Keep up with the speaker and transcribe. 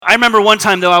I remember one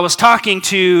time, though, I was talking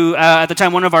to, at the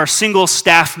time, one of our single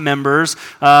staff members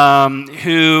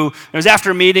who, it was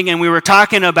after a meeting, and we were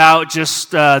talking about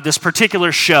just this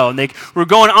particular show. And they were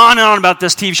going on and on about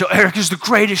this TV show. Eric, is the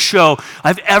greatest show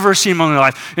I've ever seen in my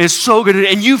life. It's so good.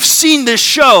 And you've seen this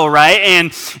show, right?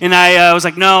 And I was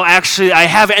like, no, actually, I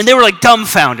haven't. And they were like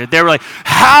dumbfounded. They were like,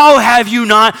 how have you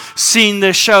not seen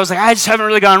this show? I was like, I just haven't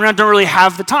really gone around, don't really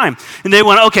have the time. And they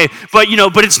went, okay, but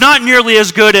it's not nearly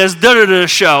as good as da-da-da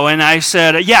show. And I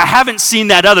said, yeah, I haven't seen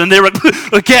that other. And they were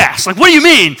like, gas. Like, what do you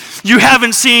mean you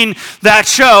haven't seen that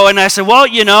show? And I said, well,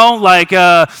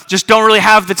 just don't really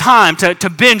have the time to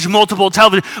binge multiple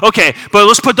television. Okay, but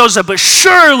let's put those up. But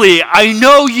surely I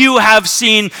know you have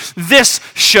seen this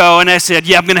show. And I said,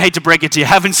 yeah, I'm going to hate to break it to you.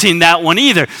 Haven't seen that one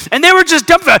either. And they were just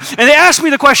dumbfounded. And they asked me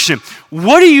the question,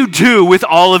 what do you do with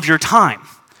all of your time?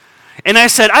 And I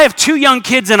said, I have 2 young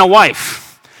kids and a wife.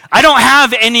 I don't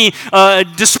have any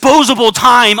disposable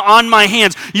time on my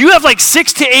hands. You have like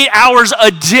 6 to 8 hours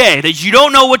a day that you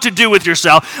don't know what to do with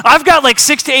yourself. I've got like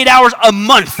 6 to 8 hours a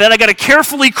month that I got to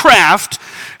carefully craft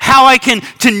how I can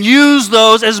use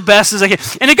those as best as I can.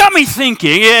 And it got me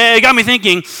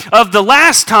thinking of the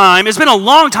last time. It's been a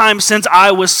long time since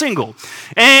I was single.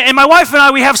 And my wife and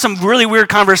I, we have some really weird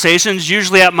conversations,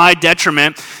 usually at my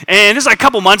detriment. And this is like a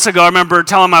couple months ago, I remember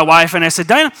telling my wife, and I said,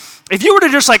 Diana, if you were to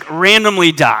just like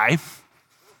randomly die,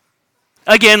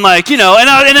 again, and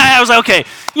I was like, okay,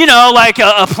 like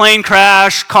a plane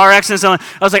crash, car accident, something.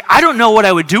 I was like, I don't know what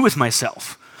I would do with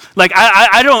myself. Like,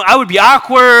 I would be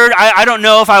awkward. I don't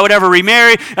know if I would ever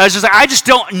remarry. I was just like, I just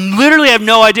literally have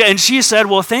no idea. And she said,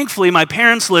 well, thankfully, my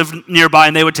parents live nearby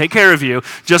and they would take care of you,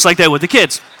 just like they would the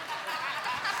kids.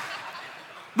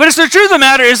 But it's the truth of the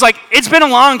matter is, like, it's been a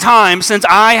long time since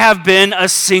I have been a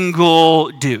single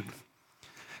dude.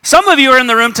 Some of you are in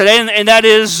the room today, and that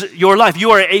is your life.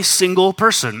 You are a single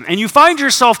person, and you find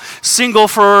yourself single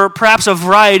for perhaps a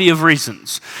variety of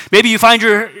reasons. Maybe you find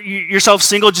yourself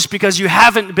single just because you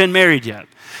haven't been married yet.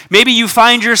 Maybe you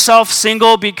find yourself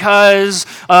single because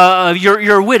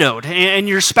you're widowed and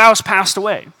your spouse passed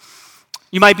away.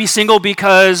 You might be single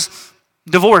because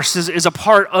divorce is a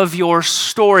part of your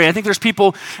story. I think there's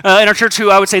people in our church who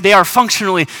I would say they are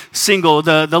functionally single.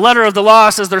 The letter of the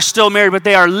law says they're still married, but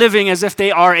they are living as if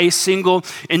they are a single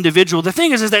individual. The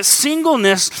thing is that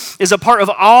singleness is a part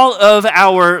of all of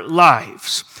our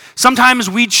lives. Sometimes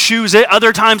we choose it,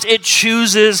 other times it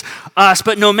chooses us.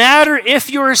 But no matter if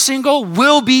you're single,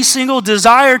 will be single,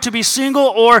 desire to be single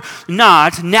or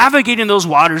not, navigating those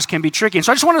waters can be tricky. And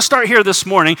so I just want to start here this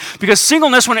morning because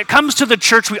singleness, when it comes to the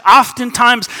church, we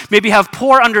oftentimes maybe have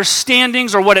poor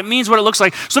understandings or what it means, what it looks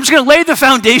like. So I'm just going to lay the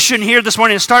foundation here this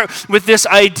morning and start with this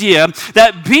idea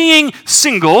that being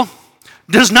single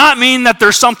does not mean that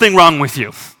there's something wrong with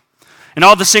you. And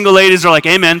all the single ladies are like,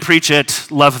 amen, preach it,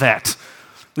 love that.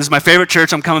 This is my favorite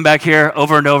church. I'm coming back here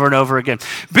over and over and over again.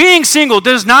 Being single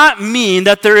does not mean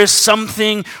that there is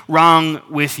something wrong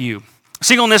with you.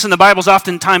 Singleness in the Bible is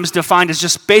oftentimes defined as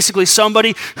just basically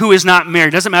somebody who is not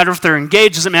married. Doesn't matter if they're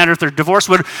engaged, doesn't matter if they're divorced.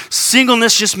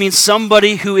 Singleness just means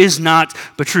somebody who is not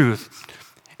betrothed.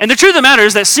 And the truth of the matter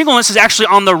is that singleness is actually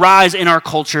on the rise in our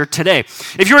culture today.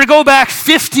 If you were to go back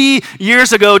 50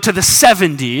 years ago to the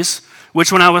 70s, which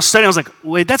when I was studying, I was like,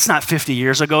 wait, that's not 50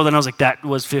 years ago. Then I was like, that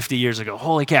was 50 years ago.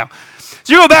 Holy cow.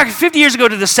 So you go back 50 years ago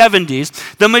to the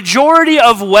 70s, the majority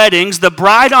of weddings, the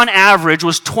bride on average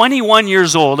was 21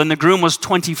 years old and the groom was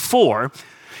 24.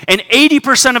 And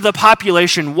 80% of the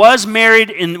population was married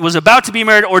and was about to be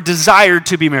married or desired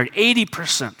to be married.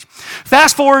 80%.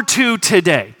 Fast forward to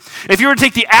today. If you were to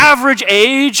take the average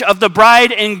age of the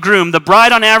bride and groom, the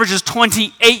bride on average is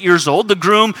 28 years old. The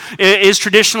groom is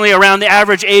traditionally around the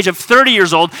average age of 30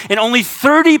 years old. And only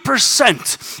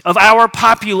 30% of our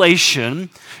population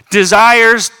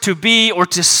desires to be or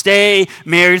to stay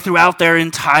married throughout their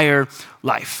entire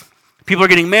life. People are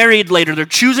getting married later. They're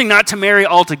choosing not to marry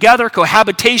altogether.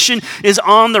 Cohabitation is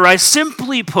on the rise.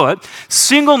 Simply put,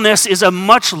 singleness is a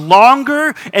much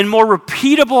longer and more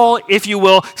repeatable, if you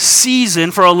will,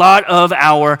 season for a lot of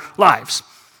our lives.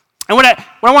 And what I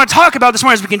want to talk about this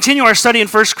morning as we continue our study in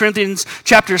 1 Corinthians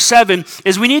chapter 7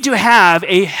 is we need to have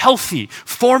a healthy,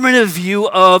 formative view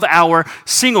of our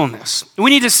singleness. We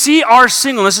need to see our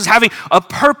singleness as having a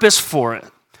purpose for it.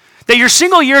 That your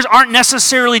single years aren't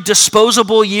necessarily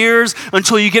disposable years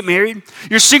until you get married.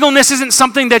 Your singleness isn't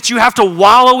something that you have to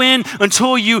wallow in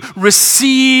until you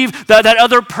receive that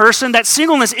other person. That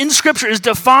singleness in Scripture is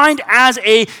defined as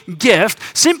a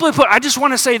gift. Simply put, I just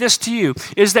want to say this to you,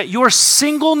 is that your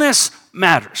singleness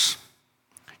matters.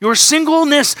 Your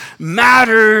singleness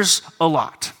matters a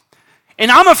lot.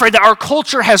 And I'm afraid that our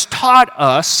culture has taught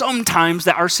us sometimes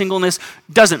that our singleness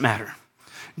doesn't matter.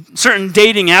 Certain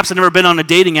dating apps, I've never been on a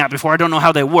dating app before, I don't know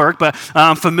how they work, but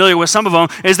I'm familiar with some of them,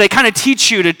 is they kind of teach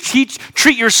you to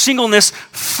treat your singleness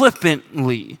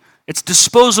flippantly. It's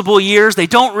disposable years. They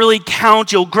don't really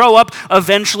count. You'll grow up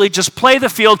eventually. Just play the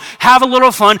field, have a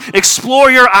little fun,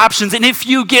 explore your options, and if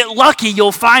you get lucky,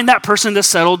 you'll find that person to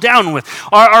settle down with.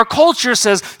 Our culture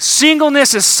says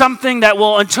singleness is something that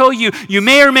will, until you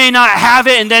may or may not have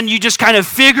it, and then you just kind of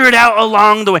figure it out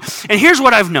along the way. And here's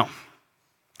what I've known.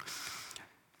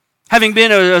 Having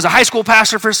been as a high school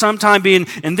pastor for some time, being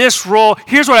in this role,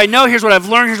 here's what I know, here's what I've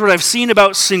learned, here's what I've seen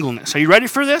about singleness. Are you ready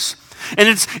for this? And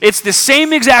it's the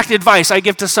same exact advice I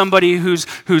give to somebody who's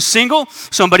single,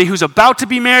 somebody who's about to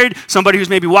be married, somebody who's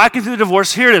maybe walking through the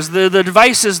divorce. Here it is. The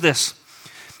advice is this,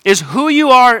 is who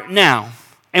you are now,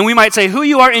 and we might say who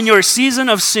you are in your season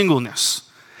of singleness,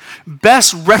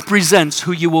 best represents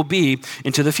who you will be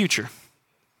into the future.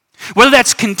 Whether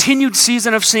that's continued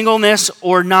season of singleness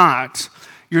or not,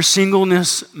 your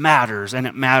singleness matters, and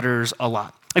it matters a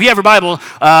lot. If you have your Bible,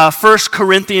 1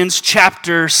 Corinthians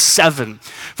chapter 7.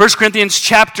 1 Corinthians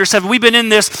chapter 7. We've been in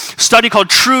this study called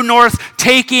True North,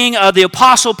 taking the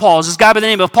Apostle Paul, this guy by the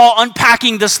name of Paul,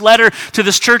 unpacking this letter to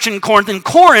this church in Corinth. And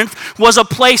Corinth was a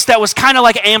place that was kind of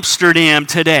like Amsterdam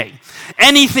today.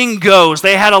 Anything goes.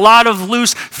 They had a lot of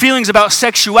loose feelings about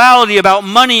sexuality, about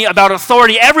money, about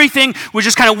authority. Everything was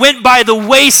just kind of went by the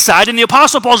wayside. And the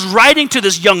Apostle Paul's writing to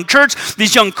this young church,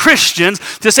 these young Christians,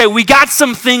 to say, we got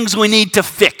some things we need to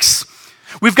fix.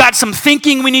 We've got some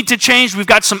thinking we need to change. We've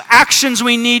got some actions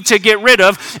we need to get rid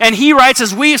of. And he writes,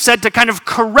 as we have said, to kind of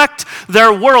correct their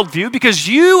worldview, because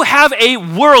you have a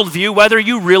worldview, whether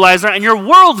you realize that, and your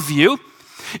worldview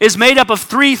is made up of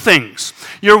three things.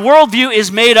 Your worldview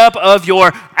is made up of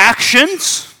your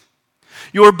actions,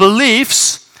 your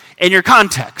beliefs, and your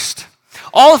context.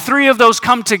 All three of those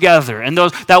come together, and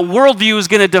that worldview is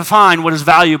going to define what is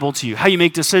valuable to you, how you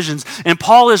make decisions. And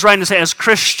Paul is writing to say, as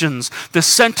Christians, the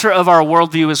center of our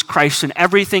worldview is Christ, and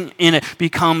everything in it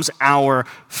becomes our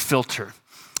filter.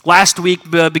 Last week,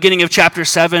 beginning of chapter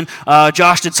 7,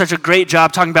 Josh did such a great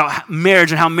job talking about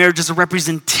marriage and how marriage is a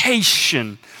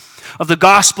representation of the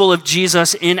gospel of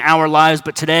Jesus in our lives.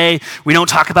 But today, we don't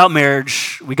talk about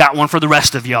marriage. We got one for the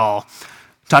rest of y'all.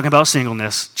 Talking about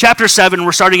singleness. Chapter 7,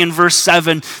 we're starting in verse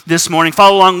 7 this morning.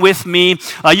 Follow along with me.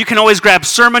 You can always grab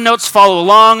sermon notes. Follow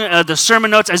along the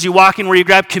sermon notes as you walk in where you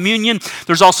grab communion.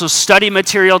 There's also study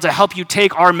material to help you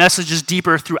take our messages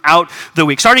deeper throughout the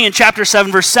week. Starting in chapter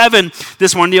 7, verse 7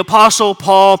 this morning, the Apostle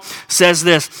Paul says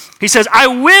this. He says, I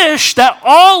wish that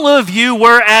all of you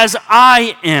were as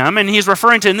I am. And he's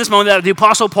referring to in this moment that the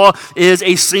Apostle Paul is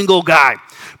a single guy.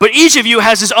 But each of you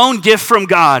has his own gift from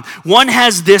God. One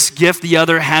has this gift, the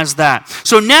other has that.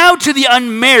 So now to the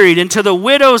unmarried and to the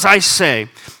widows I say,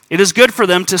 it is good for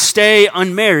them to stay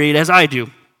unmarried as I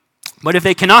do. But if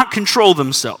they cannot control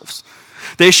themselves,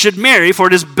 they should marry, for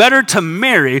it is better to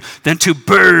marry than to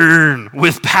burn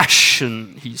with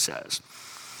passion, he says.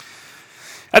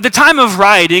 At the time of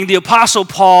writing, the Apostle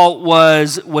Paul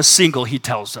was single, he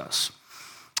tells us.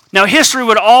 Now, history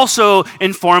would also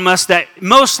inform us that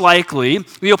most likely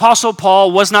the Apostle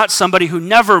Paul was not somebody who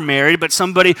never married, but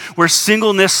somebody where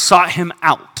singleness sought him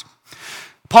out.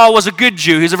 Paul was a good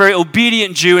Jew. He's a very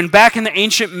obedient Jew. And back in the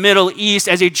ancient Middle East,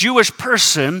 as a Jewish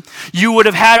person, you would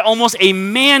have had almost a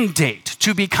mandate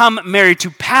to become married, to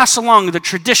pass along the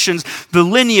traditions, the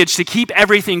lineage, to keep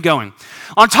everything going.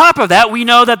 On top of that, we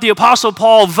know that the Apostle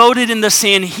Paul voted in the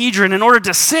Sanhedrin in order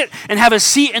to sit and have a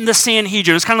seat in the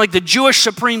Sanhedrin. It's kind of like the Jewish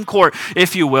Supreme Court,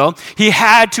 if you will. He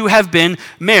had to have been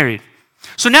married.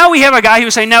 So now we have a guy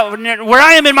who's saying, now, where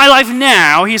I am in my life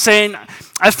now, he's saying,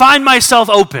 I find myself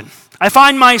open. I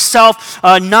find myself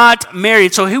not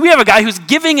married. So here we have a guy who's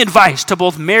giving advice to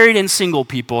both married and single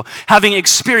people, having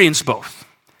experienced both.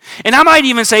 And I might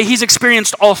even say he's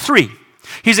experienced all three.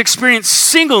 He's experienced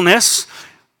singleness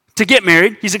to get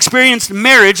married. He's experienced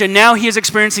marriage, and now he is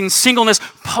experiencing singleness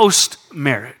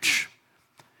post-marriage.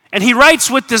 And he writes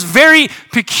with this very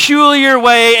peculiar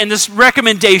way and this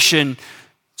recommendation,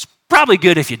 it's probably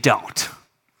good if you don't.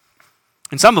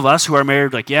 And some of us who are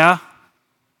married, like, yeah,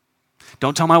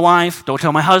 don't tell my wife, don't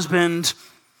tell my husband.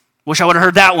 Wish I would have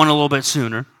heard that one a little bit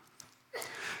sooner.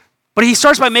 But he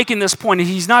starts by making this point.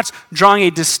 He's not drawing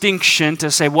a distinction to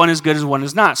say one is good as one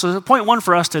is not. So point one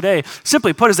for us today,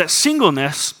 simply put, is that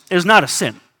singleness is not a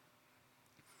sin.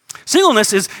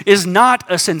 Singleness is not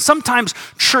a sin. Sometimes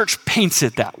church paints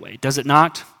it that way, does it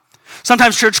not?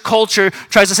 Sometimes church culture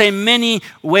tries to say in many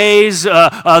ways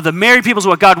the married people is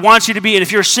what God wants you to be, and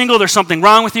if you're single, there's something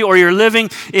wrong with you, or you're living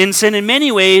in sin. In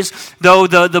many ways, though,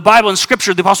 the Bible and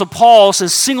Scripture, the Apostle Paul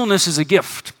says singleness is a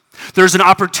gift. There's an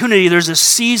opportunity, there's a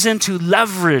season to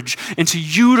leverage and to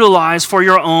utilize for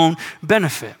your own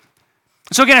benefit.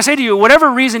 So again, I say to you,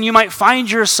 whatever reason you might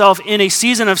find yourself in a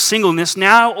season of singleness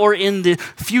now or in the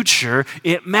future,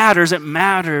 it matters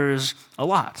a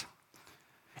lot.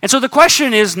 And so the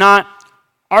question is not,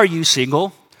 are you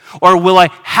single? Or will I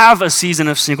have a season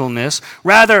of singleness?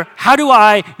 Rather, how do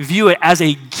I view it as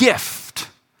a gift,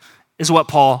 is what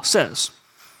Paul says.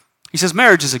 He says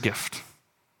marriage is a gift.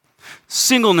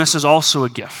 Singleness is also a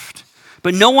gift.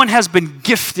 But no one has been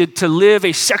gifted to live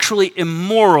a sexually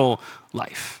immoral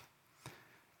life.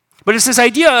 But it's this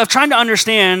idea of trying to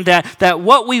understand that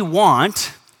what we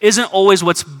want isn't always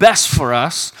what's best for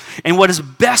us, and what is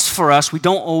best for us we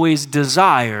don't always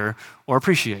desire or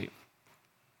appreciate.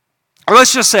 Or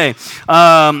let's just say,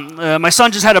 my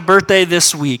son just had a birthday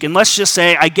this week, and let's just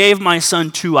say I gave my son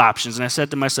two options, and I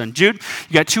said to my son, Jude,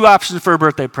 you got two options for a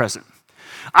birthday present.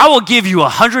 I will give you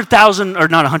 $100,000, or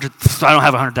not 100, I don't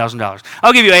have $100,000.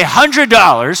 I'll give you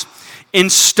 $100 in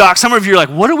stock. Some of you are like,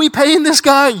 what are we paying this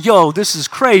guy? Yo, this is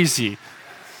crazy.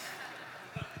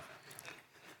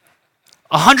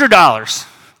 $100.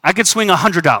 I could swing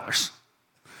 $100.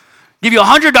 Give you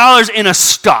 $100 in a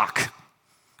stock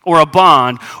or a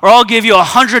bond, or I'll give you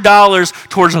 $100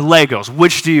 towards Legos.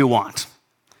 Which do you want?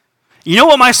 You know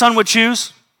what my son would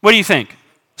choose? What do you think?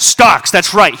 Stocks,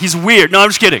 that's right. He's weird. No, I'm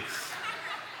just kidding.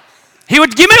 He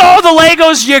would give me all the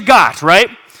Legos you got, right?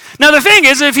 Now the thing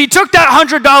is, if he took that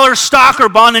 $100 stock or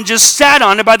bond and just sat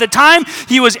on it, by the time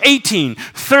he was 18,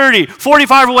 30,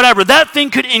 45 or whatever, that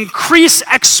thing could increase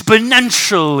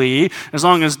exponentially as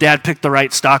long as dad picked the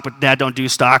right stock, but dad don't do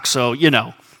stock, so,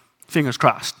 fingers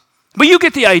crossed. But you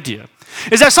get the idea,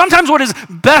 is that sometimes what is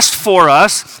best for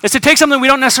us is to take something we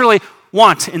don't necessarily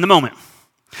want in the moment,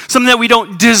 something that we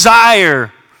don't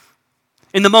desire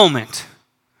in the moment.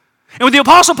 And what the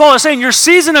Apostle Paul is saying, your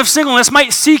season of singleness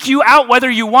might seek you out whether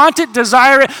you want it,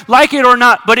 desire it, like it or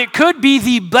not, but it could be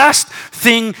the best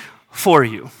thing for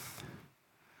you.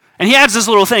 And he adds this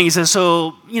little thing. He says,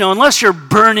 so, unless you're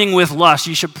burning with lust,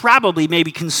 you should probably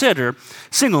maybe consider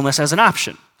singleness as an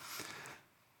option.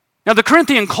 Now, the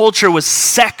Corinthian culture was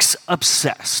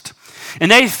sex-obsessed. And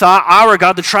they thought our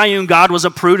God, the triune God, was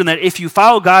a prude, and that if you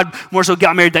follow God, more so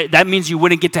got married, that means you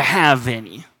wouldn't get to have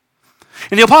any.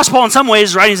 And the Apostle Paul, in some ways,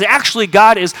 is writing that actually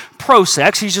God is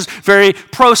pro-sex. He's just very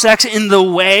pro-sex in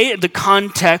the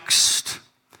context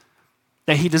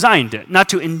that he designed it, not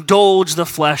to indulge the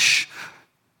flesh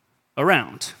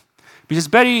around. Because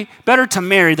it's better to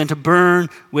marry than to burn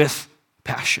with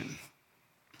passion.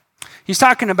 He's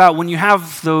talking about when you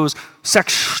have those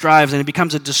sex drives and it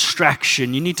becomes a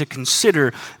distraction, you need to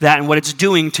consider that and what it's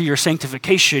doing to your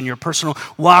sanctification, your personal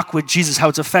walk with Jesus, how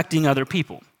it's affecting other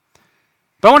people.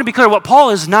 But I want to be clear, what Paul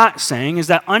is not saying is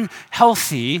that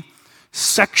unhealthy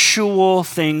sexual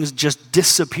things just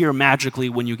disappear magically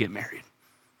when you get married.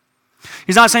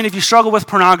 He's not saying if you struggle with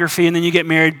pornography and then you get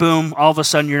married, boom, all of a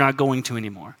sudden you're not going to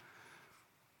anymore.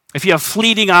 If you have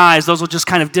fleeting eyes, those will just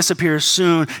kind of disappear as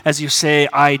soon as you say,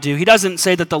 I do. He doesn't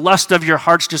say that the lust of your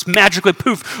hearts just magically,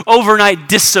 poof, overnight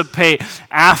dissipate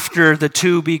after the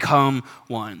two become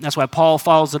one. That's why Paul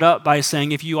follows it up by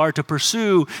saying, if you are to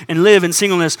pursue and live in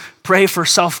singleness, pray for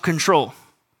self-control.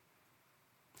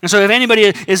 And so if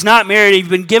anybody is not married, you've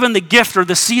been given the gift or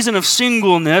the season of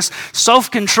singleness,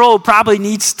 self-control probably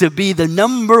needs to be the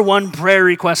number one prayer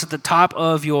request at the top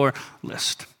of your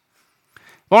list.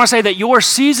 I want to say that your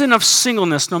season of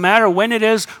singleness, no matter when it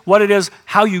is, what it is,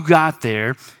 how you got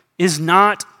there, is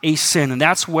not a sin. And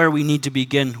that's where we need to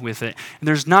begin with it. And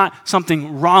there's not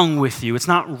something wrong with you. It's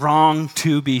not wrong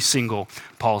to be single,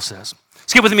 Paul says.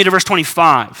 Skip with me to verse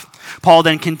 25. Paul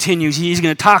then continues. He's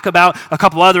going to talk about a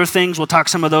couple other things. We'll talk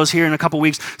some of those here in a couple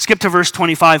weeks. Skip to verse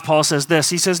 25. Paul says this.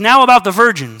 He says, now about the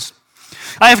virgins.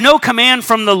 I have no command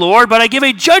from the Lord, but I give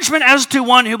a judgment as to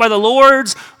one who by the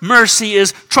Lord's mercy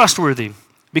is trustworthy.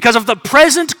 Because of the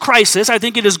present crisis, I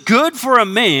think it is good for a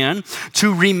man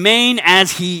to remain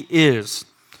as he is.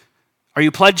 Are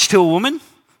you pledged to a woman?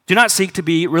 Do not seek to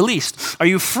be released. Are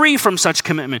you free from such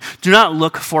commitment? Do not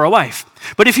look for a wife.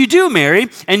 But if you do marry,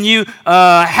 and you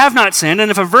have not sinned, and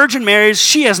if a virgin marries,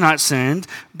 she has not sinned,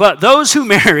 but those who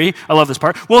marry, I love this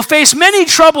part, will face many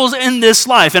troubles in this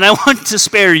life, and I want to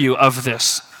spare you of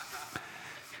this.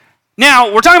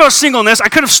 Now, we're talking about singleness. I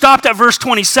could have stopped at verse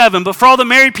 27, but for all the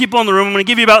married people in the room, I'm going to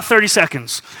give you about 30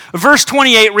 seconds. Verse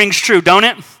 28 rings true, don't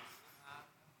it?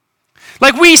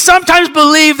 Like we sometimes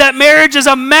believe that marriage is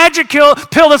a magic pill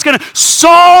that's going to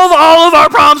solve all of our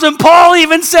problems. And Paul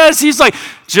even says, he's like,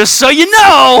 just so you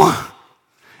know,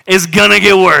 it's going to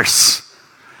get worse.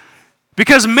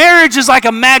 Because marriage is like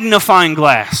a magnifying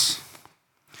glass.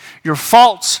 Your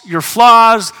faults, your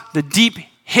flaws, the deep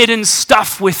hidden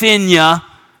stuff within you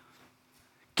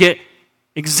get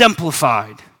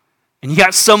exemplified. And you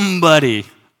got somebody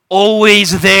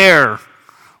always there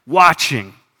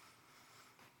watching.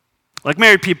 Like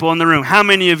married people in the room, how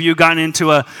many of you gotten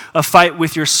into a fight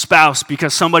with your spouse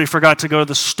because somebody forgot to go to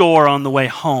the store on the way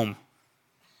home?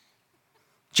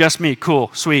 Just me. Cool.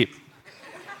 Sweet.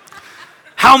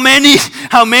 How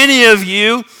many of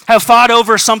you have fought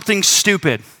over something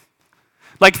stupid?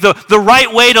 Like the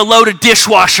right way to load a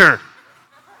dishwasher.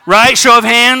 Right? Show of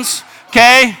hands.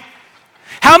 Okay?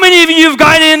 How many of you have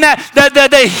gotten in that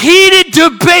heated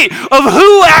debate of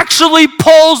who actually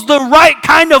pulls the right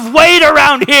kind of weight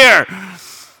around here?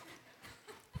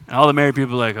 And all the married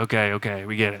people are like, okay,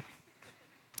 we get it.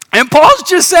 And Paul's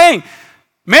just saying,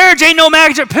 marriage ain't no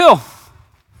magic pill.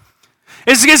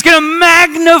 It's going to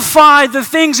magnify the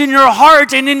things in your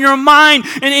heart and in your mind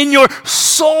and in your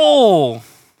soul.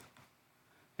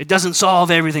 It doesn't solve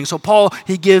everything. So Paul,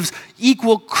 he gives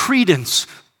equal credence,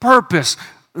 purpose,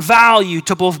 value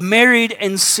to both married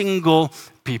and single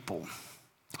people.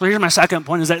 So here's my second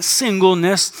point, is that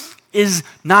singleness is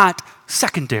not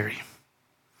secondary.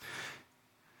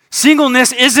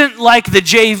 Singleness isn't like the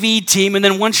JV team, and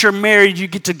then once you're married, you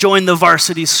get to join the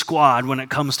varsity squad when it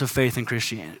comes to faith and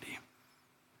Christianity.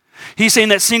 He's saying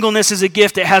that singleness is a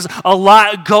gift that has a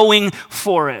lot going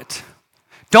for it.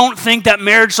 Don't think that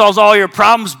marriage solves all your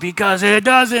problems, because it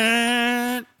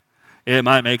doesn't. It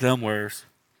might make them worse.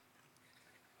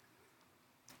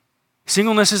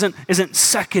 Singleness isn't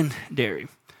secondary.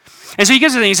 And so he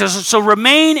gives the thing, he says, so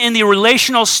remain in the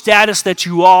relational status that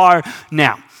you are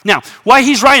now. Now, why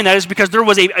he's writing that is because there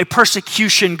was a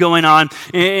persecution going on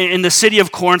in the city of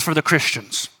Corinth for the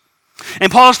Christians.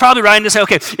 And Paul is probably writing to say,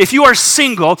 okay, if you are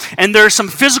single and there's some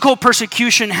physical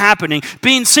persecution happening,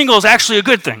 being single is actually a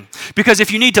good thing. Because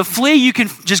if you need to flee, you can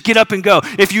just get up and go.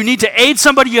 If you need to aid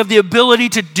somebody, you have the ability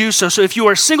to do so. So if you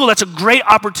are single, that's a great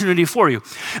opportunity for you.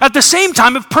 At the same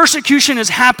time, if persecution is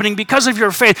happening because of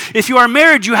your faith, if you are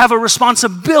married, you have a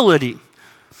responsibility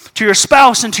to your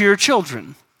spouse and to your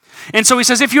children. And so he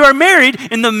says, if you are married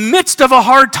in the midst of a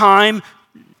hard time,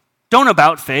 don't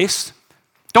about face.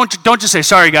 Don't just say,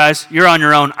 sorry guys, you're on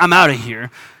your own, I'm out of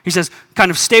here. He says, kind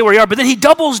of stay where you are. But then he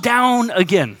doubles down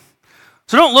again.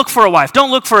 So don't look for a wife.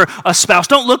 Don't look for a spouse.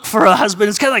 Don't look for a husband.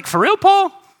 It's kind of like, for real,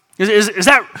 Paul? Is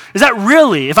that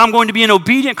really, if I'm going to be an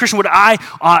obedient Christian, what I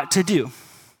ought to do?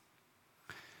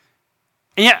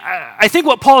 And yet, I think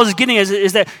what Paul is getting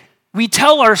is that we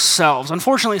tell ourselves,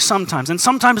 unfortunately sometimes, and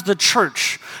sometimes the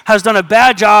church has done a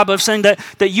bad job of saying that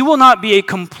you will not be a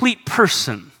complete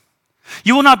person.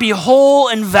 You will not be whole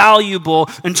and valuable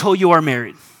until you are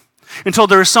married. Until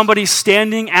there is somebody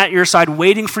standing at your side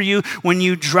waiting for you when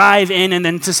you drive in and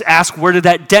then just ask, where did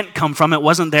that dent come from? It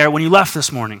wasn't there when you left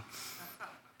this morning.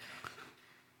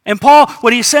 And Paul,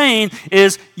 what he's saying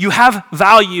is you have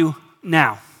value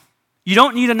now. You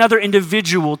don't need another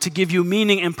individual to give you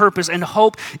meaning and purpose and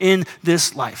hope in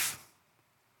this life.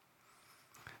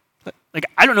 Like,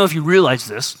 I don't know if you realize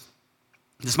this.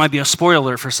 This might be a spoiler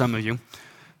alert for some of you.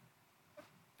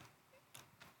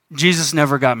 Jesus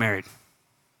never got married.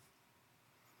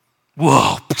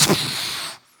 Whoa.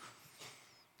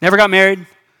 Never got married,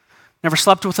 never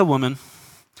slept with a woman,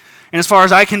 and as far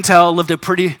as I can tell, lived a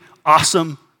pretty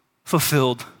awesome,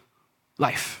 fulfilled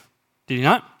life. Did he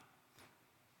not?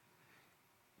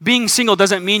 Being single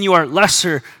doesn't mean you are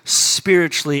lesser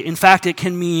spiritually. In fact, it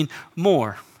can mean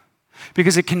more,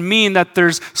 because it can mean that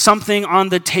there's something on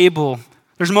the table.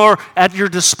 There's more at your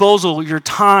disposal, your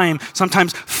time,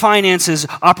 sometimes finances,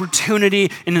 opportunity,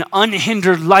 and an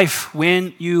unhindered life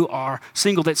when you are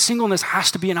single. That singleness has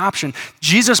to be an option.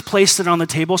 Jesus placed it on the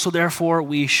table, so therefore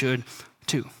we should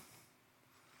too.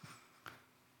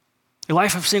 A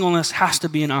life of singleness has to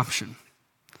be an option.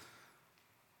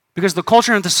 Because the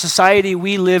culture and the society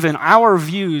we live in, our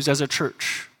views as a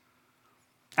church,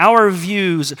 our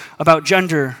views about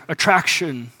gender,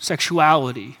 attraction,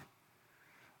 sexuality,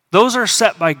 those are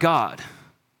set by God.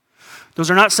 Those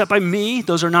are not set by me.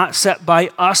 Those are not set by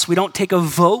us. We don't take a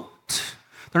vote.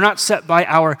 They're not set by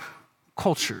our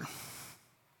culture.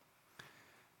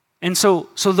 And so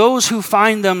those who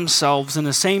find themselves in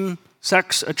the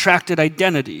same-sex attracted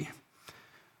identity,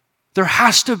 there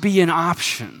has to be an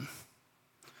option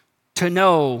to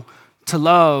know, to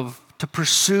love, to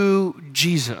pursue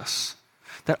Jesus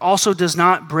that also does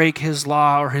not break his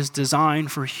law or his design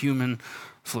for human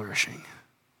flourishing.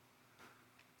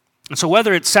 And so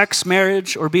whether it's sex,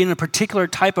 marriage, or being in a particular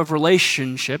type of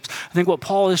relationships, I think what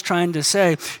Paul is trying to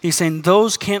say, he's saying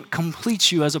those can't complete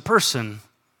you as a person.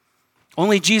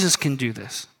 Only Jesus can do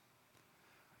this.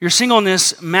 Your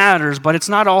singleness matters, but it's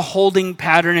not a holding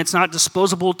pattern. It's not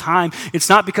disposable time. It's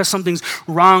not because something's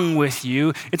wrong with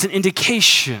you. It's an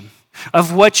indication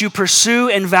of what you pursue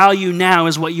and value now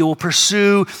is what you will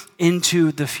pursue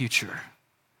into the future.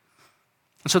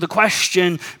 And so the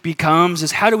question becomes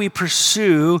is how do we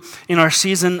pursue in our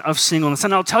season of singleness?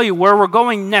 And I'll tell you where we're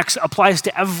going next applies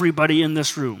to everybody in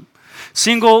this room.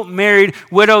 Single, married,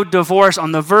 widowed, divorced,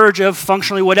 on the verge of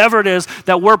functionally whatever it is,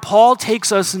 that where Paul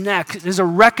takes us next is a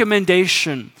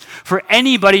recommendation for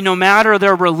anybody, no matter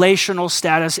their relational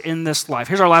status in this life.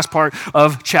 Here's our last part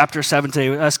of chapter 7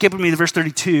 today. Skip with me to verse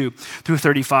 32 through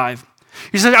 35.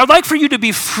 He says, I'd like for you to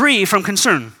be free from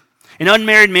concern. An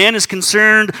unmarried man is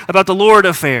concerned about the Lord's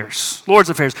affairs,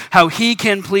 how he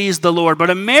can please the Lord. But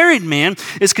a married man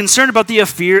is concerned about the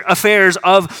affairs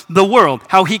of the world,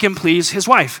 how he can please his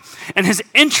wife. And his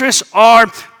interests are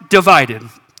divided.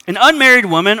 An unmarried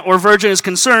woman or virgin is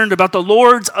concerned about the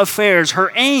Lord's affairs.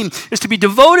 Her aim is to be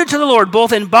devoted to the Lord,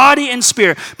 both in body and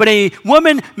spirit. But a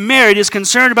woman married is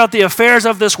concerned about the affairs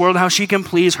of this world, how she can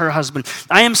please her husband.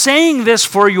 I am saying this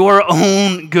for your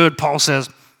own good, Paul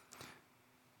says.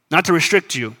 Not to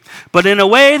restrict you, but in a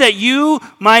way that you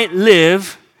might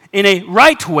live in a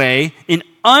right way, in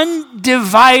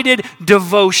undivided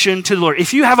devotion to the Lord.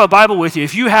 If you have a Bible with you,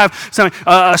 if you have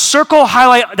a circle,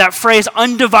 highlight that phrase,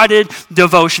 undivided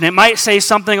devotion. It might say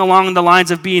something along the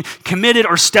lines of being committed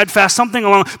or steadfast, something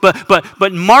along,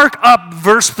 but mark up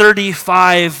verse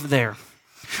 35 there.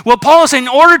 Well, Paul is saying in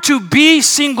order to be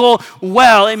single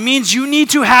well, it means you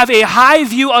need to have a high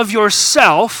view of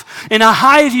yourself and a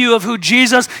high view of who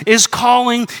Jesus is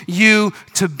calling you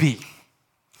to be.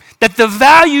 That the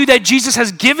value that Jesus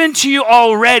has given to you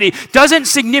already doesn't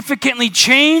significantly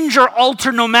change or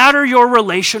alter no matter your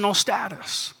relational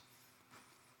status.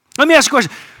 Let me ask you a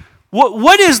question.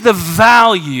 What is the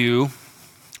value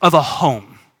of a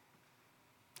home?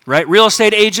 Right? Real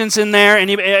estate agents in there,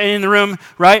 in the room,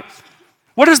 right?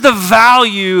 What is the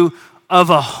value of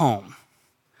a home?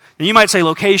 And you might say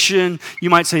location, you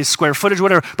might say square footage,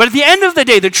 whatever. But at the end of the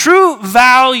day, the true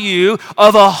value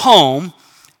of a home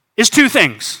is two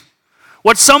things.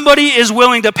 What somebody is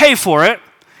willing to pay for it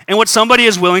and what somebody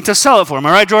is willing to sell it for. Am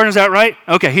I right, Jordan? Is that right?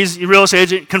 Okay, he's a real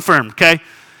estate agent, confirmed, okay?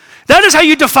 That is how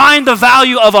you define the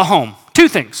value of a home. Two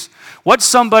things. What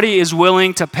somebody is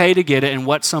willing to pay to get it and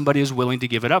what somebody is willing to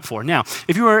give it up for. Now,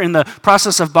 if you were in the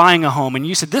process of buying a home and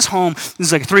you said, this home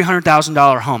is like a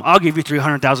 $300,000 home, I'll give you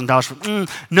 $300,000 for,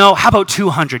 no, how about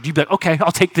 $200,000? You'd be like, okay,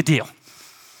 I'll take the deal.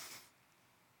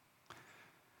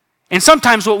 And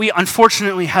sometimes what we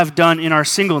unfortunately have done in our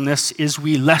singleness is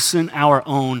we lessen our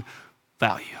own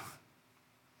value.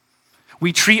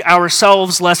 We treat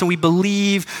ourselves less and we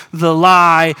believe the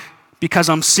lie, because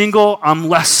I'm single, I'm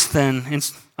less than,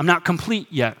 I'm not complete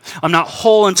yet. I'm not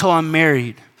whole until I'm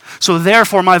married. So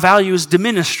therefore, my value is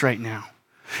diminished right now.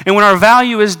 And when our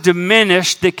value is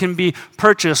diminished, it can be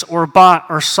purchased or bought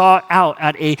or sought out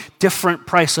at a different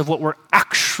price of what we're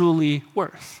actually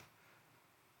worth.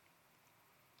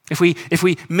 If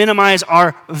we minimize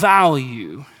our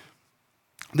value,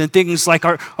 then things like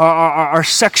our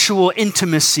sexual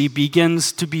intimacy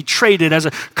begins to be traded as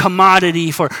a commodity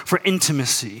for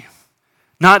intimacy,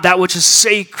 not that which is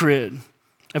sacred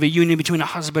of a union between a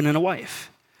husband and a wife.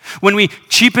 When we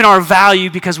cheapen our value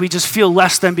because we just feel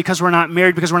less than, because we're not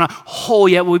married, because we're not whole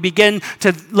yet, what we begin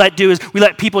to let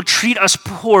people treat us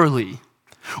poorly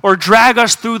or drag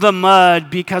us through the mud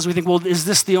because we think, well, is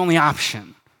this the only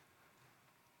option?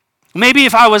 Maybe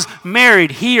if I was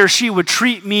married, he or she would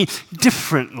treat me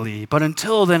differently. But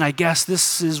until then, I guess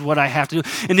this is what I have to do.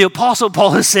 And the Apostle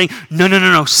Paul is saying,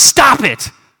 no, stop it.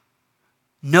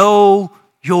 Know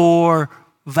your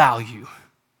value.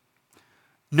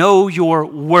 Know your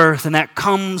worth, and that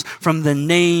comes from the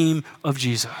name of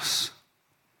Jesus.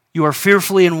 You are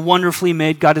fearfully and wonderfully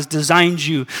made. God has designed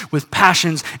you with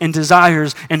passions and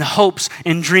desires and hopes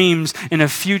and dreams and a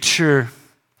future.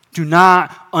 Do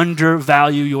not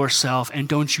undervalue yourself, and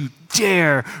don't you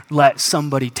dare let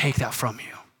somebody take that from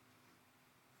you.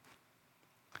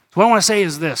 So what I want to say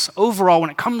is this. Overall, when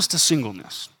it comes to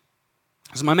singleness,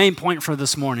 so my main point for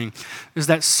this morning is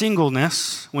that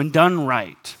singleness, when done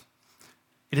right,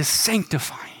 it is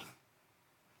sanctifying.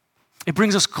 It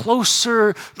brings us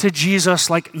closer to Jesus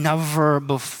like never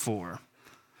before.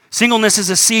 Singleness is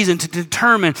a season to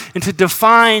determine and to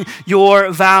define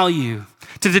your value,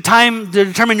 to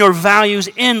determine your values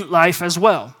in life as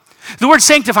well. The word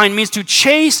sanctifying means to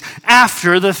chase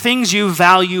after the things you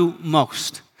value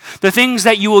most. The things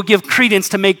that you will give credence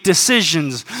to make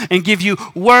decisions and give you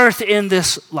worth in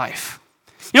this life.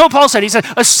 You know what Paul said? He said,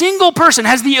 a single person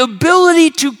has the ability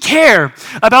to care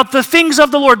about the things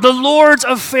of the Lord's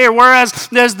affair, whereas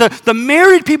there's the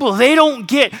married people, they don't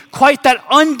get quite that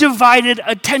undivided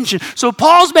attention. So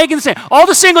Paul's making the same. All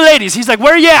the single ladies, he's like,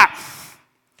 where are you at?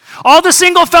 All the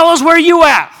single fellows, where are you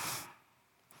at?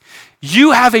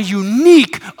 You have a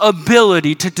unique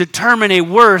ability to determine a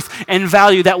worth and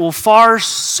value that will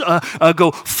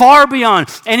go far beyond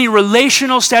any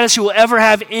relational status you will ever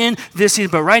have in this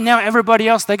season. But right now, everybody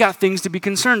else, they got things to be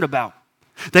concerned about.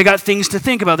 They got things to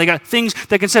think about. They got things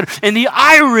to consider. And the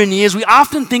irony is we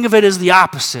often think of it as the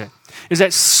opposite, is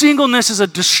that singleness is a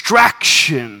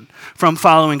distraction from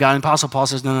following God. And Apostle Paul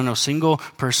says, no, single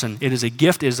person. It is a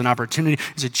gift. It is an opportunity.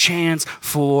 It's a chance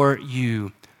for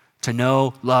you to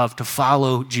know, love, to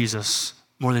follow Jesus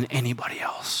more than anybody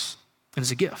else. It is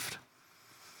a gift.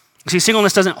 See,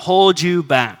 singleness doesn't hold you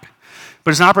back, but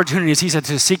it's an opportunity, as he said,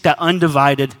 to seek that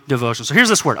undivided devotion. So here's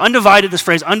this word, undivided, this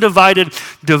phrase, undivided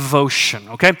devotion,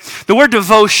 okay? The word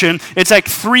devotion, it's like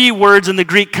 3 words in the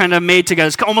Greek kind of made together.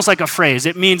 It's almost like a phrase.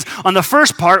 It means, on the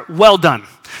first part, well done.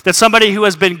 That's somebody who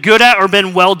has been good at or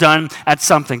been well done at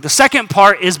something. The second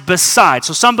part is beside.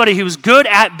 So somebody who's good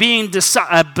at being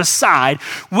beside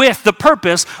with the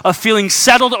purpose of feeling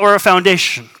settled or a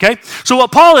foundation, okay? So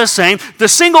what Paul is saying, the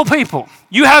single people,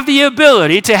 you have the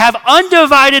ability to have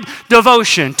undivided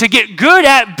devotion, to get good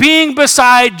at being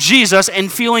beside Jesus and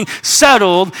feeling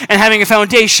settled and having a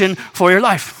foundation for your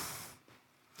life.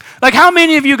 Like, how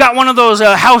many of you got one of those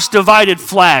house divided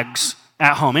flags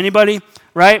at home? Anybody?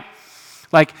 Right?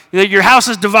 Like, your house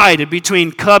is divided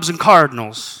between Cubs and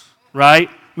Cardinals, right?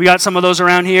 We got some of those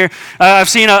around here. I've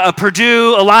seen a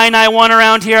Purdue Illini one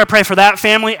around here. I pray for that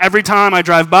family every time I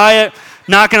drive by it.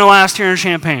 Not going to last here in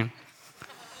Champaign.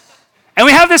 And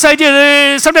we have this idea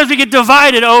that sometimes we get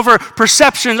divided over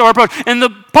perceptions or approach. And the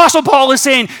Apostle Paul is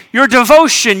saying, your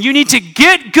devotion, you need to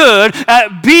get good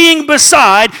at being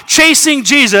beside, chasing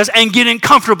Jesus, and getting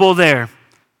comfortable there.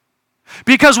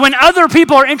 Because when other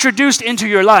people are introduced into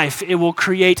your life, it will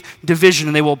create division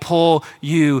and they will pull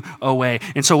you away.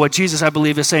 And so what Jesus, I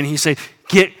believe, is saying, he's saying,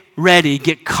 get ready,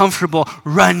 get comfortable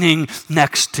running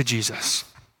next to Jesus.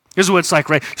 This is what it's like,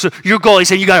 right? So your goal, he's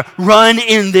saying, you got to run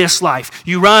in this life.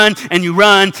 You run and you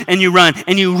run and you run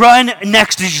and you run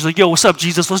next to Jesus. Like, yo, what's up,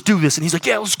 Jesus? Let's do this. And he's like,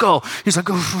 yeah, let's go. He's like,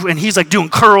 oof. And he's like doing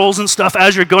curls and stuff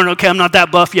as you're going. Okay, I'm not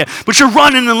that buff yet, but you're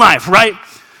running in life, right?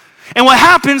 And what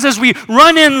happens as we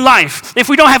run in life, if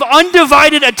we don't have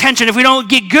undivided attention, if we don't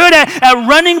get good at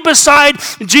running beside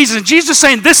Jesus, Jesus is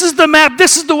saying, this is the map,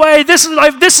 this is the way, this is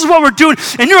life, this is what we're doing,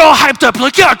 and you're all hyped up,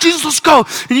 like, yeah, Jesus, let's go.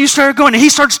 And you start going, and he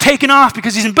starts taking off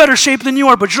because he's in better shape than you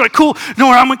are, but you're like, cool, no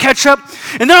worry, I'm going to catch up.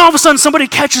 And then all of a sudden, somebody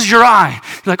catches your eye.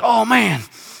 You're like, oh, man,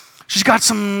 she's got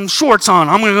some shorts on.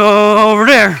 I'm going to go over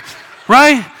there,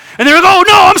 right? And they're like, oh,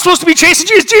 no, I'm supposed to be chasing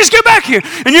Jesus. Jesus, get back here.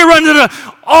 And you're running to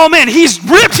the, oh, man, he's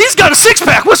ripped. He's got a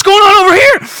six-pack. What's going on over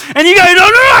here? And you got to, no,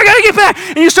 I got to get back.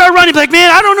 And you start running. Like,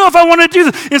 man, I don't know if I want to do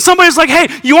this. And somebody's like, hey,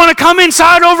 you want to come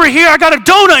inside over here? I got a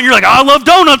donut. And you're like, I love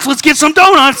donuts. Let's get some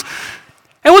donuts.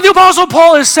 And what the Apostle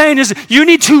Paul is saying is you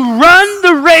need to run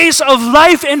the race of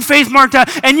life and faith marked out,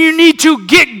 and you need to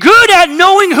get good at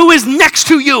knowing who is next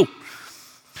to you.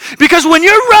 Because when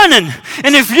you're running,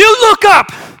 and if you look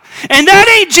up, and that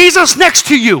ain't Jesus next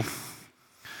to you,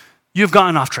 you've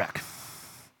gotten off track.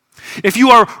 If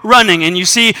you are running and you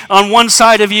see on one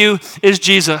side of you is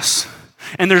Jesus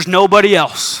and there's nobody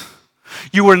else,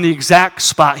 you are in the exact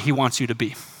spot he wants you to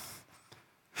be.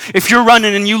 If you're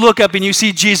running and you look up and you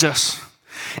see Jesus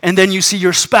and then you see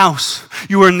your spouse,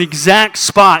 you are in the exact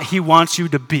spot he wants you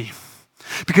to be.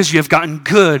 Because you have gotten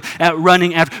good at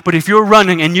running after. But if you're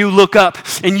running and you look up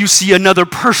and you see another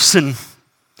person,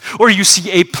 or you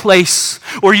see a place,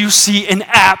 or you see an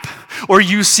app, or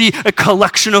you see a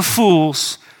collection of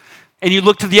fools, and you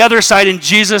look to the other side and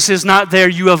Jesus is not there,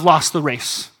 you have lost the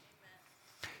race.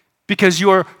 Because you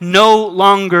are no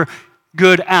longer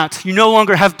good at, you no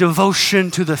longer have devotion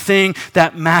to the thing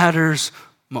that matters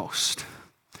most.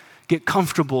 Get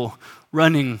comfortable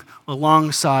running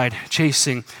alongside,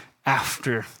 chasing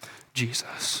after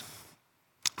Jesus.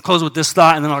 I'll close with this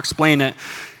thought and then I'll explain it.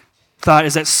 Thought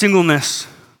is that singleness,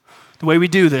 the way we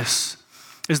do this,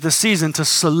 is the season to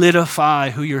solidify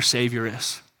who your Savior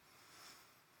is.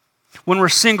 When we're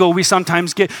single, we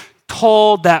sometimes get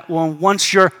told that, well,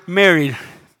 once you're married,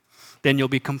 then you'll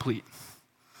be complete.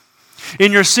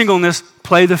 In your singleness,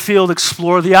 play the field,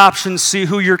 explore the options, see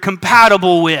who you're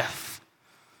compatible with.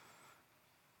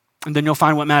 And then you'll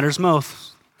find what matters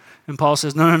most. And Paul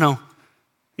says, no.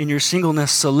 In your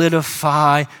singleness,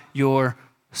 solidify your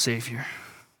Savior.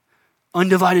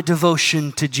 undivided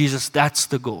devotion to Jesus. That's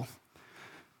the goal.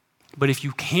 But if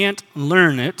you can't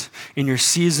learn it in your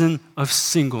season of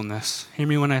singleness, hear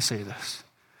me when I say this,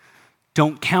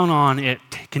 don't count on it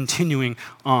continuing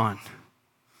on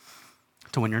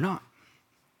to when you're not.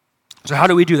 So how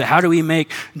do we do that? How do we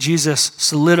make Jesus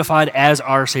solidified as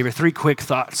our Savior? 3 quick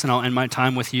thoughts, and I'll end my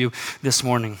time with you this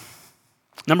morning.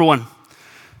 Number 1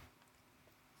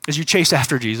 is you chase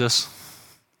after Jesus.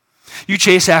 You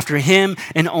chase after him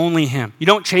and only him. You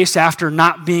don't chase after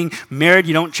not being married.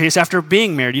 You don't chase after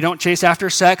being married. You don't chase after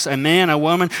sex, a man, a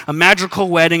woman, a magical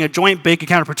wedding, a joint bank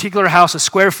account, a particular house, a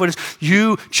square footage.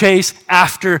 You chase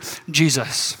after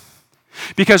Jesus.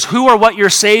 Because who or what your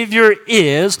Savior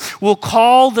is will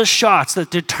call the shots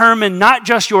that determine not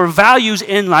just your values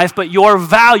in life, but your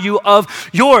value of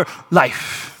your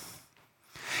life.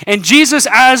 And Jesus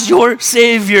as your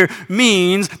Savior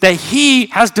means that he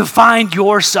has defined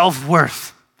your self-worth.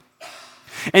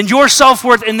 And your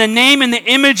self-worth in the name and the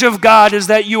image of God is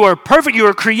that you are perfect. You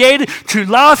are created to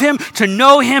love him, to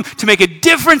know him, to make a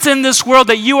difference in this world,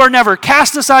 that you are never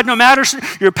cast aside, no matter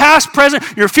your past, present,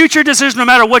 your future decision, no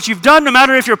matter what you've done, no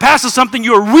matter if your past is something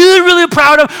you are really, really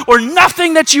proud of or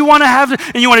nothing that you want to have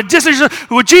and you want to distance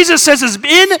yourself. What Jesus says is,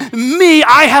 in me,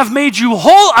 I have made you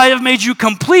whole. I have made you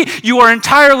complete. You are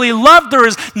entirely loved. There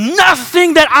is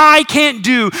nothing that I can't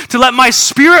do to let my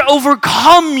Spirit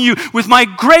overcome you with my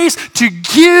grace to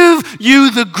give you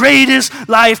the greatest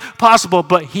life possible,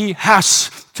 but he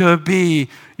has to be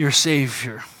your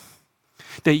Savior.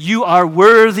 That you are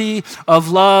worthy of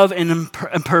love and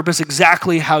purpose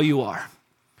exactly how you are.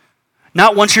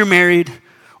 Not once you're married,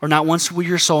 or not once with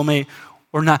your soulmate,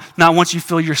 or not once you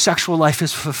feel your sexual life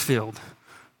is fulfilled.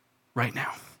 Right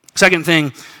now. Second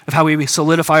thing of how we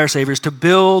solidify our Savior is to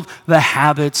build the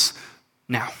habits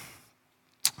now.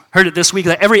 Heard it this week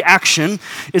that every action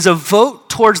is a vote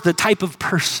towards the type of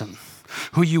person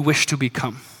who you wish to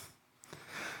become.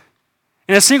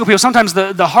 And as single people, sometimes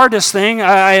the hardest thing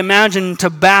I imagine to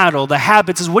battle the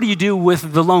habits is, what do you do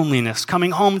with the loneliness,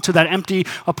 coming home to that empty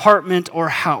apartment or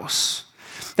house?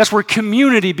 That's where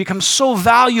community becomes so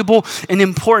valuable and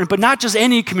important, but not just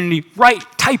any community, right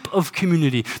type of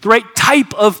community, the right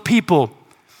type of people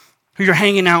who you're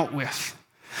hanging out with.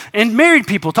 And married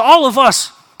people, to all of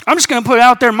us, I'm just going to put it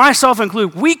out there, myself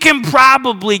included, we can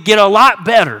probably get a lot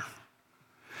better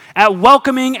at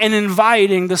welcoming and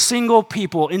inviting the single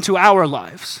people into our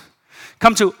lives.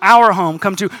 Come to our home,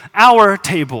 come to our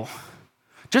table.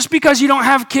 Just because you don't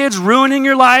have kids ruining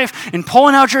your life and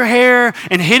pulling out your hair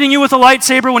and hitting you with a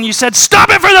lightsaber when you said, stop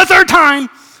it for the 3rd time.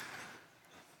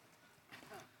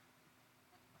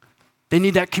 They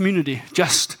need that community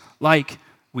just like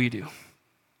we do.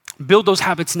 Build those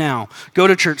habits now. Go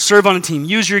to church, serve on a team,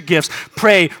 use your gifts,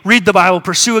 pray, read the Bible,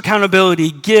 pursue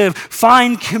accountability, give,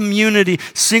 find community.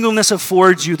 Singleness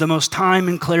affords you the most time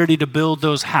and clarity to build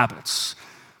those habits.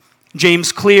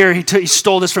 James Clear, he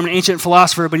stole this from an ancient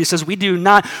philosopher, but he says, we do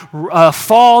not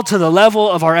fall to the level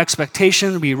of our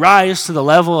expectation, we rise to the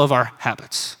level of our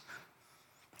habits.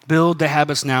 Build the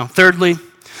habits now. Thirdly,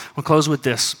 we'll close with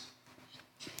this.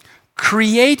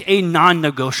 Create a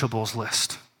non-negotiables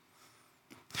list.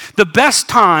 The best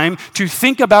time to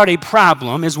think about a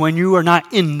problem is when you are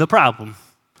not in the problem.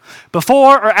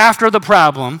 Before or after the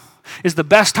problem is the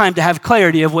best time to have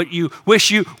clarity of what you wish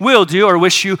you will do or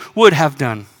wish you would have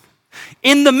done.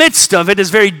 In the midst of it is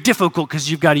very difficult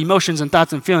because you've got emotions and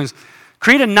thoughts and feelings.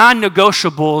 Create a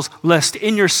non-negotiables list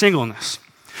in your singleness.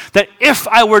 That if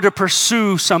I were to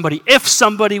pursue somebody, if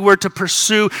somebody were to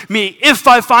pursue me, if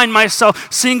I find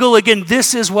myself single again,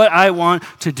 this is what I want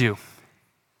to do.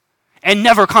 And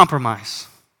never compromise.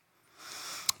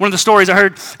 One of the stories I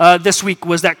heard this week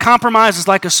was that compromise is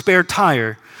like a spare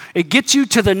tire. It gets you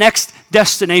to the next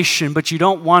destination, but you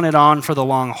don't want it on for the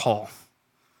long haul.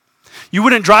 You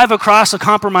wouldn't drive across a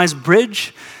compromised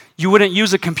bridge. You wouldn't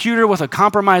use a computer with a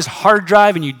compromised hard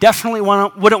drive, and you definitely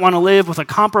wouldn't want to live with a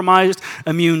compromised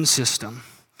immune system.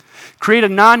 Create a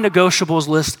non-negotiables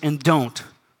list and don't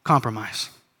compromise.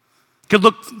 It could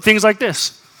look things like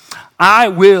this. I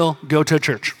will go to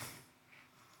church.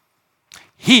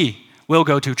 He will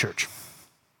go to church.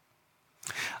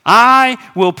 I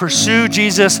will pursue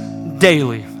Jesus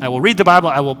daily. I will read the Bible.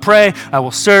 I will pray. I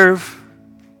will serve.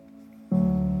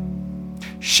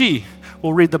 She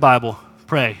will read the Bible,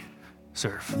 pray,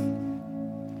 serve.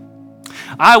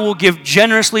 I will give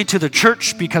generously to the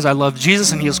church because I love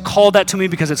Jesus and he has called that to me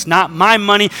because it's not my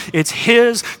money, it's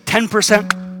his.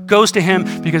 10% goes to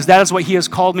him because that is what he has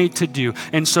called me to do.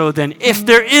 And so then if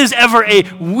there is ever a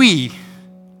we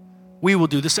will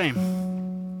do the same.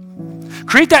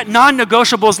 Create that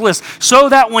non-negotiables list so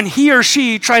that when he or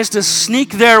she tries to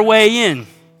sneak their way in,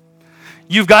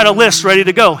 You've got a list ready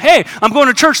to go. Hey, I'm going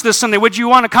to church this Sunday. Would you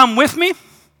want to come with me?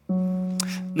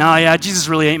 No, yeah, Jesus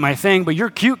really ain't my thing, but you're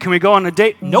cute. Can we go on a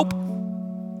date? Nope.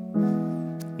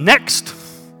 Next.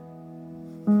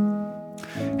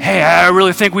 Hey, I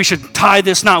really think we should tie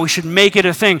this knot. We should make it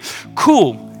a thing.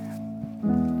 Cool.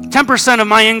 10% of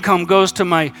my income goes to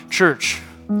my church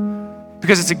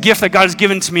because it's a gift that God has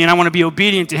given to me and I want to be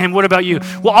obedient to him. What about you?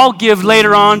 Well, I'll give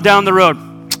later on down the road.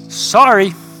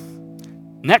 Sorry.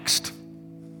 Next.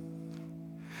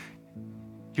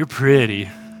 You're pretty.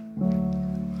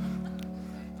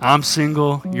 I'm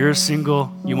single. You're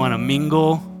single. You want to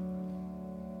mingle?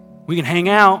 We can hang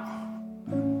out.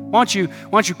 Why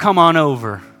don't you come on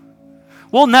over?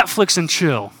 We'll Netflix and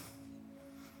chill.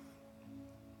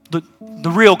 The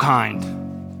real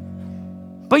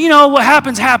kind. But you know, what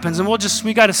happens, and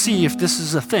we got to see if this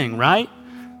is a thing, right?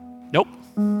 Nope.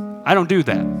 I don't do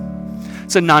that.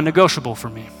 It's a non-negotiable for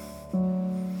me.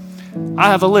 I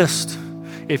have a list.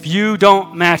 If you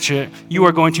don't match it, you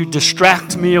are going to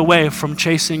distract me away from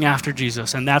chasing after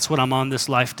Jesus, and that's what I'm on this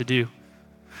life to do.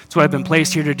 That's what I've been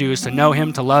placed here to do, is to know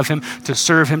him, to love him, to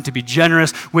serve him, to be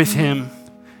generous with him.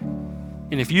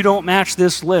 And if you don't match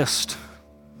this list,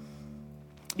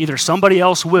 either somebody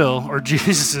else will, or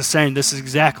Jesus is saying, this is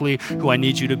exactly who I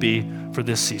need you to be for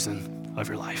this season of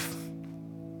your life.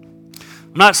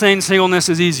 I'm not saying singleness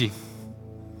is easy.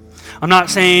 I'm not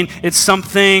saying it's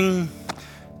something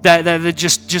that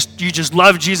you just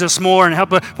love Jesus more and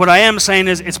help. But what I am saying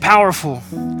is it's powerful.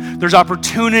 There's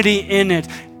opportunity in it.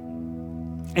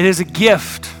 It is a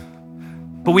gift,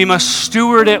 but we must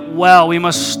steward it well. We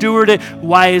must steward it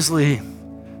wisely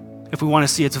if we want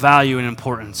to see its value and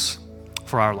importance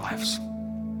for our lives,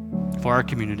 for our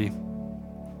community,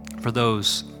 for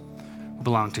those who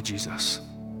belong to Jesus.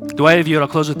 The way I view it, I'll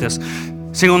close with this.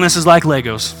 Singleness is like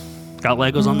Legos. Got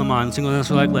Legos on the mind. Singleness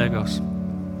is like Legos.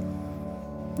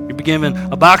 You're given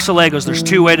a box of Legos. There's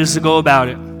two ways to go about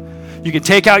it. You can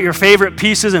take out your favorite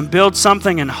pieces and build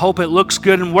something and hope it looks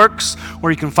good and works,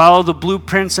 or you can follow the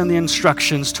blueprints and the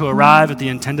instructions to arrive at the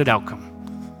intended outcome.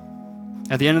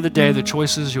 At the end of the day, the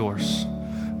choice is yours,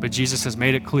 but Jesus has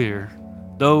made it clear,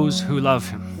 those who love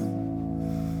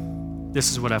him,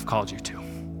 this is what I've called you to.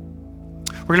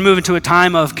 We're going to move into a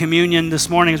time of communion this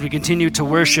morning as we continue to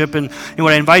worship, and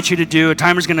what I invite you to do, a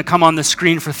timer's going to come on the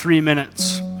screen for 3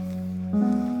 minutes.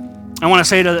 I want to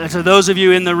say to those of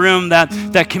you in the room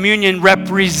that communion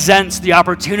represents the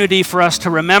opportunity for us to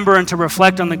remember and to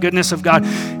reflect on the goodness of God.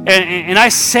 And I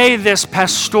say this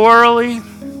pastorally,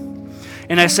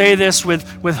 and I say this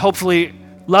with hopefully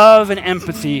love and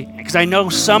empathy, because I know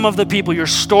some of the people, your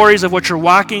stories of what you're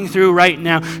walking through right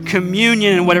now,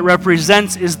 communion and what it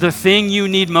represents is the thing you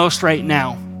need most right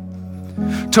now.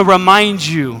 To remind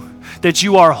you that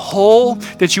you are whole,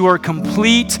 that you are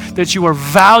complete, that you are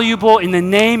valuable in the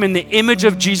name and the image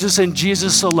of Jesus and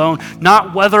Jesus alone,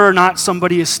 not whether or not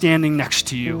somebody is standing next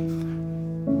to you.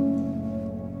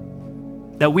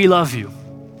 That we love you.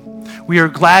 We are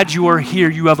glad you are here.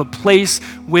 You have a place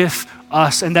with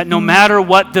us, and that no matter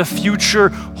what the future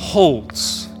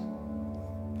holds,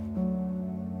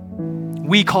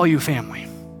 we call you family.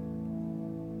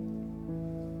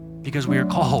 Because we are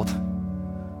called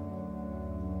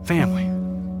family.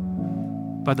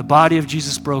 By the body of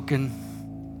Jesus broken,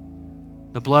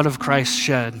 the blood of Christ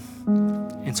shed,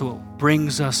 and so it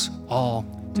brings us all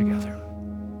together.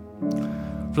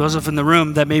 For those of us in the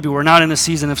room that maybe we're not in a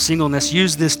season of singleness,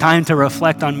 use this time to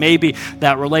reflect on maybe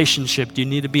that relationship. Do you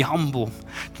need to be humble?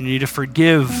 Do you need to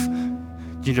forgive? Do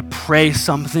you need to pray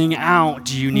something out?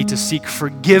 Do you need to seek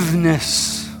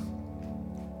forgiveness?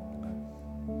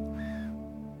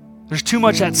 There's too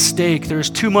much at stake. There's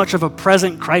too much of a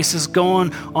present crisis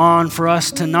going on for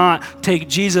us to not take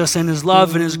Jesus and his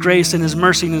love and his grace and his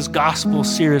mercy and his gospel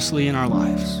seriously in our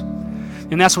lives.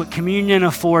 And that's what communion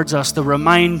affords us, the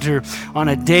reminder on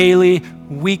a daily,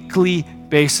 weekly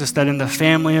basis that in the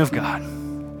family of God,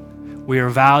 we are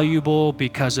valuable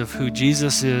because of who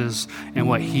Jesus is and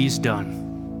what he's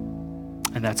done.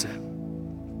 And that's it.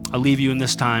 I'll leave you in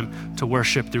this time to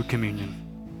worship through communion.